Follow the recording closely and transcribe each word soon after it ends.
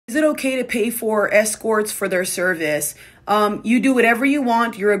Is it okay to pay for escorts for their service? You do whatever you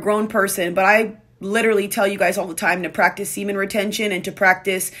want. You're a grown person, but I literally tell you guys all the time to practice semen retention and to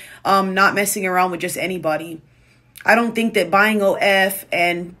practice not messing around with just anybody. I don't think that buying OF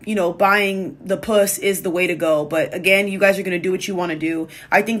and, buying the puss is the way to go. But again, you guys are going to do what you want to do.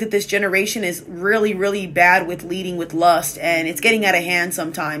 I think that this generation is really, really bad with leading with lust, and it's getting out of hand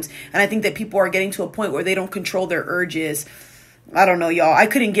sometimes. And I think that people are getting to a point where they don't control their urges. I don't know, y'all. I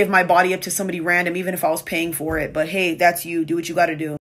couldn't give my body up to somebody random, even if I was paying for it. But hey, that's you. Do what you got to do.